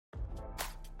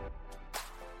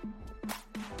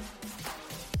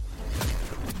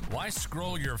Why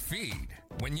scroll your feed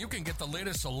when you can get the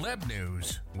latest celeb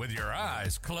news with your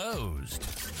eyes closed?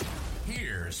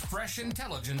 Here's fresh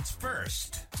intelligence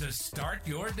first to start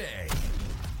your day.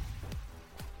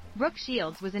 Brooke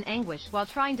Shields was in anguish while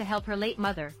trying to help her late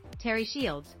mother, Terry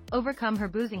Shields, overcome her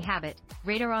boozing habit,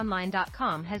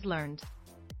 RadarOnline.com has learned.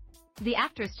 The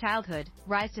actress' childhood,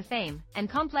 rise to fame, and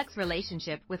complex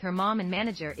relationship with her mom and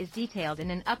manager is detailed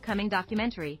in an upcoming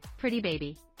documentary, Pretty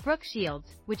Baby, Brooke Shields,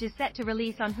 which is set to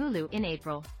release on Hulu in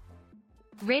April.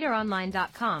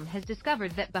 RadarOnline.com has discovered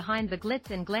that behind the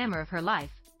glitz and glamour of her life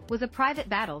was a private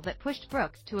battle that pushed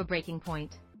Brooke to a breaking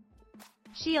point.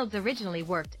 Shields originally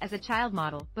worked as a child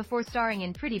model before starring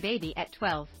in Pretty Baby at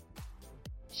 12.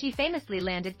 She famously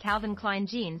landed Calvin Klein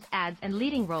jeans ads and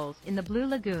leading roles in The Blue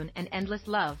Lagoon and Endless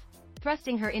Love,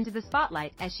 thrusting her into the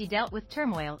spotlight as she dealt with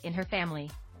turmoil in her family.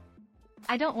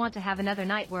 "I don't want to have another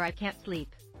night where I can't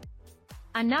sleep.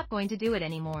 I'm not going to do it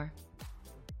anymore.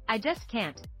 I just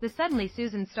can't," the Suddenly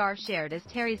Susan star shared as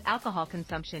Terry's alcohol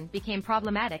consumption became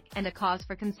problematic and a cause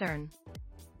for concern.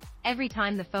 "Every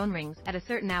time the phone rings at a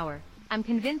certain hour, I'm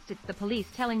convinced it's the police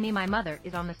telling me my mother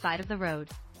is on the side of the road."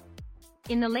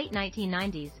 In the late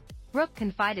 1990s, Brooke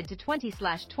confided to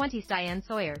 20/20's Diane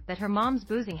Sawyer that her mom's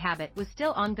boozing habit was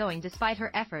still ongoing despite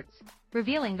her efforts,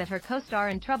 revealing that her co-star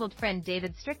and troubled friend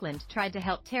David Strickland tried to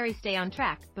help Terry stay on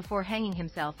track before hanging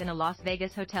himself in a Las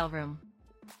Vegas hotel room.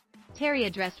 Terry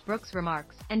addressed Brooke's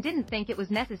remarks and didn't think it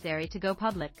was necessary to go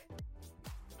public.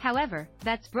 "However,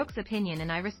 that's Brooke's opinion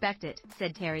and I respect it,"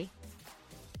 said Terry.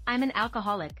 "I'm an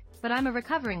alcoholic, but I'm a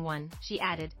recovering one," she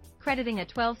added, crediting a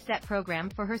 12-step program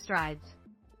for her strides.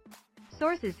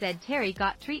 Sources said Terry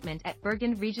got treatment at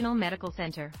Bergen Regional Medical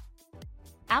Center.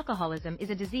 "Alcoholism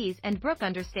is a disease and Brooke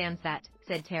understands that,"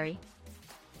 said Terry.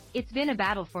 "It's been a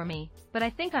battle for me, but I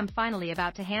think I'm finally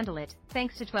about to handle it,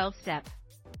 thanks to 12-step.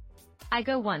 I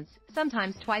go once,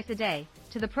 sometimes twice a day,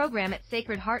 to the program at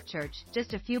Sacred Heart Church,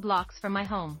 just a few blocks from my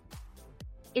home.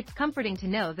 It's comforting to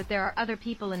know that there are other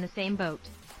people in the same boat.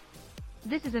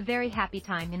 This is a very happy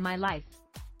time in my life.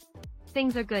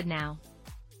 Things are good now."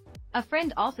 A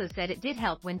friend also said it did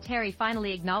help when Terry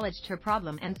finally acknowledged her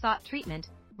problem and sought treatment,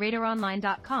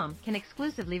 RadarOnline.com can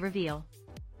exclusively reveal.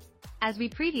 As we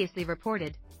previously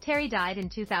reported, Terry died in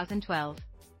 2012.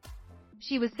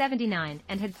 She was 79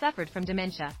 and had suffered from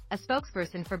dementia, a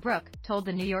spokesperson for Brooke told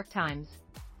the New York Times.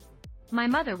 "My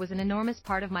mother was an enormous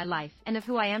part of my life and of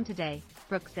who I am today,"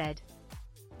 Brooke said.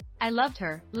 "I loved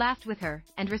her, laughed with her,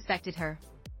 and respected her.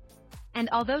 And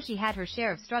although she had her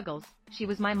share of struggles, she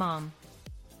was my mom."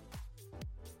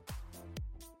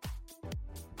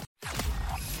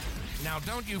 Now,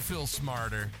 don't you feel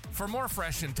smarter? For more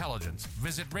fresh intelligence,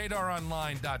 visit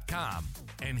RadarOnline.com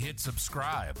and hit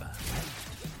subscribe.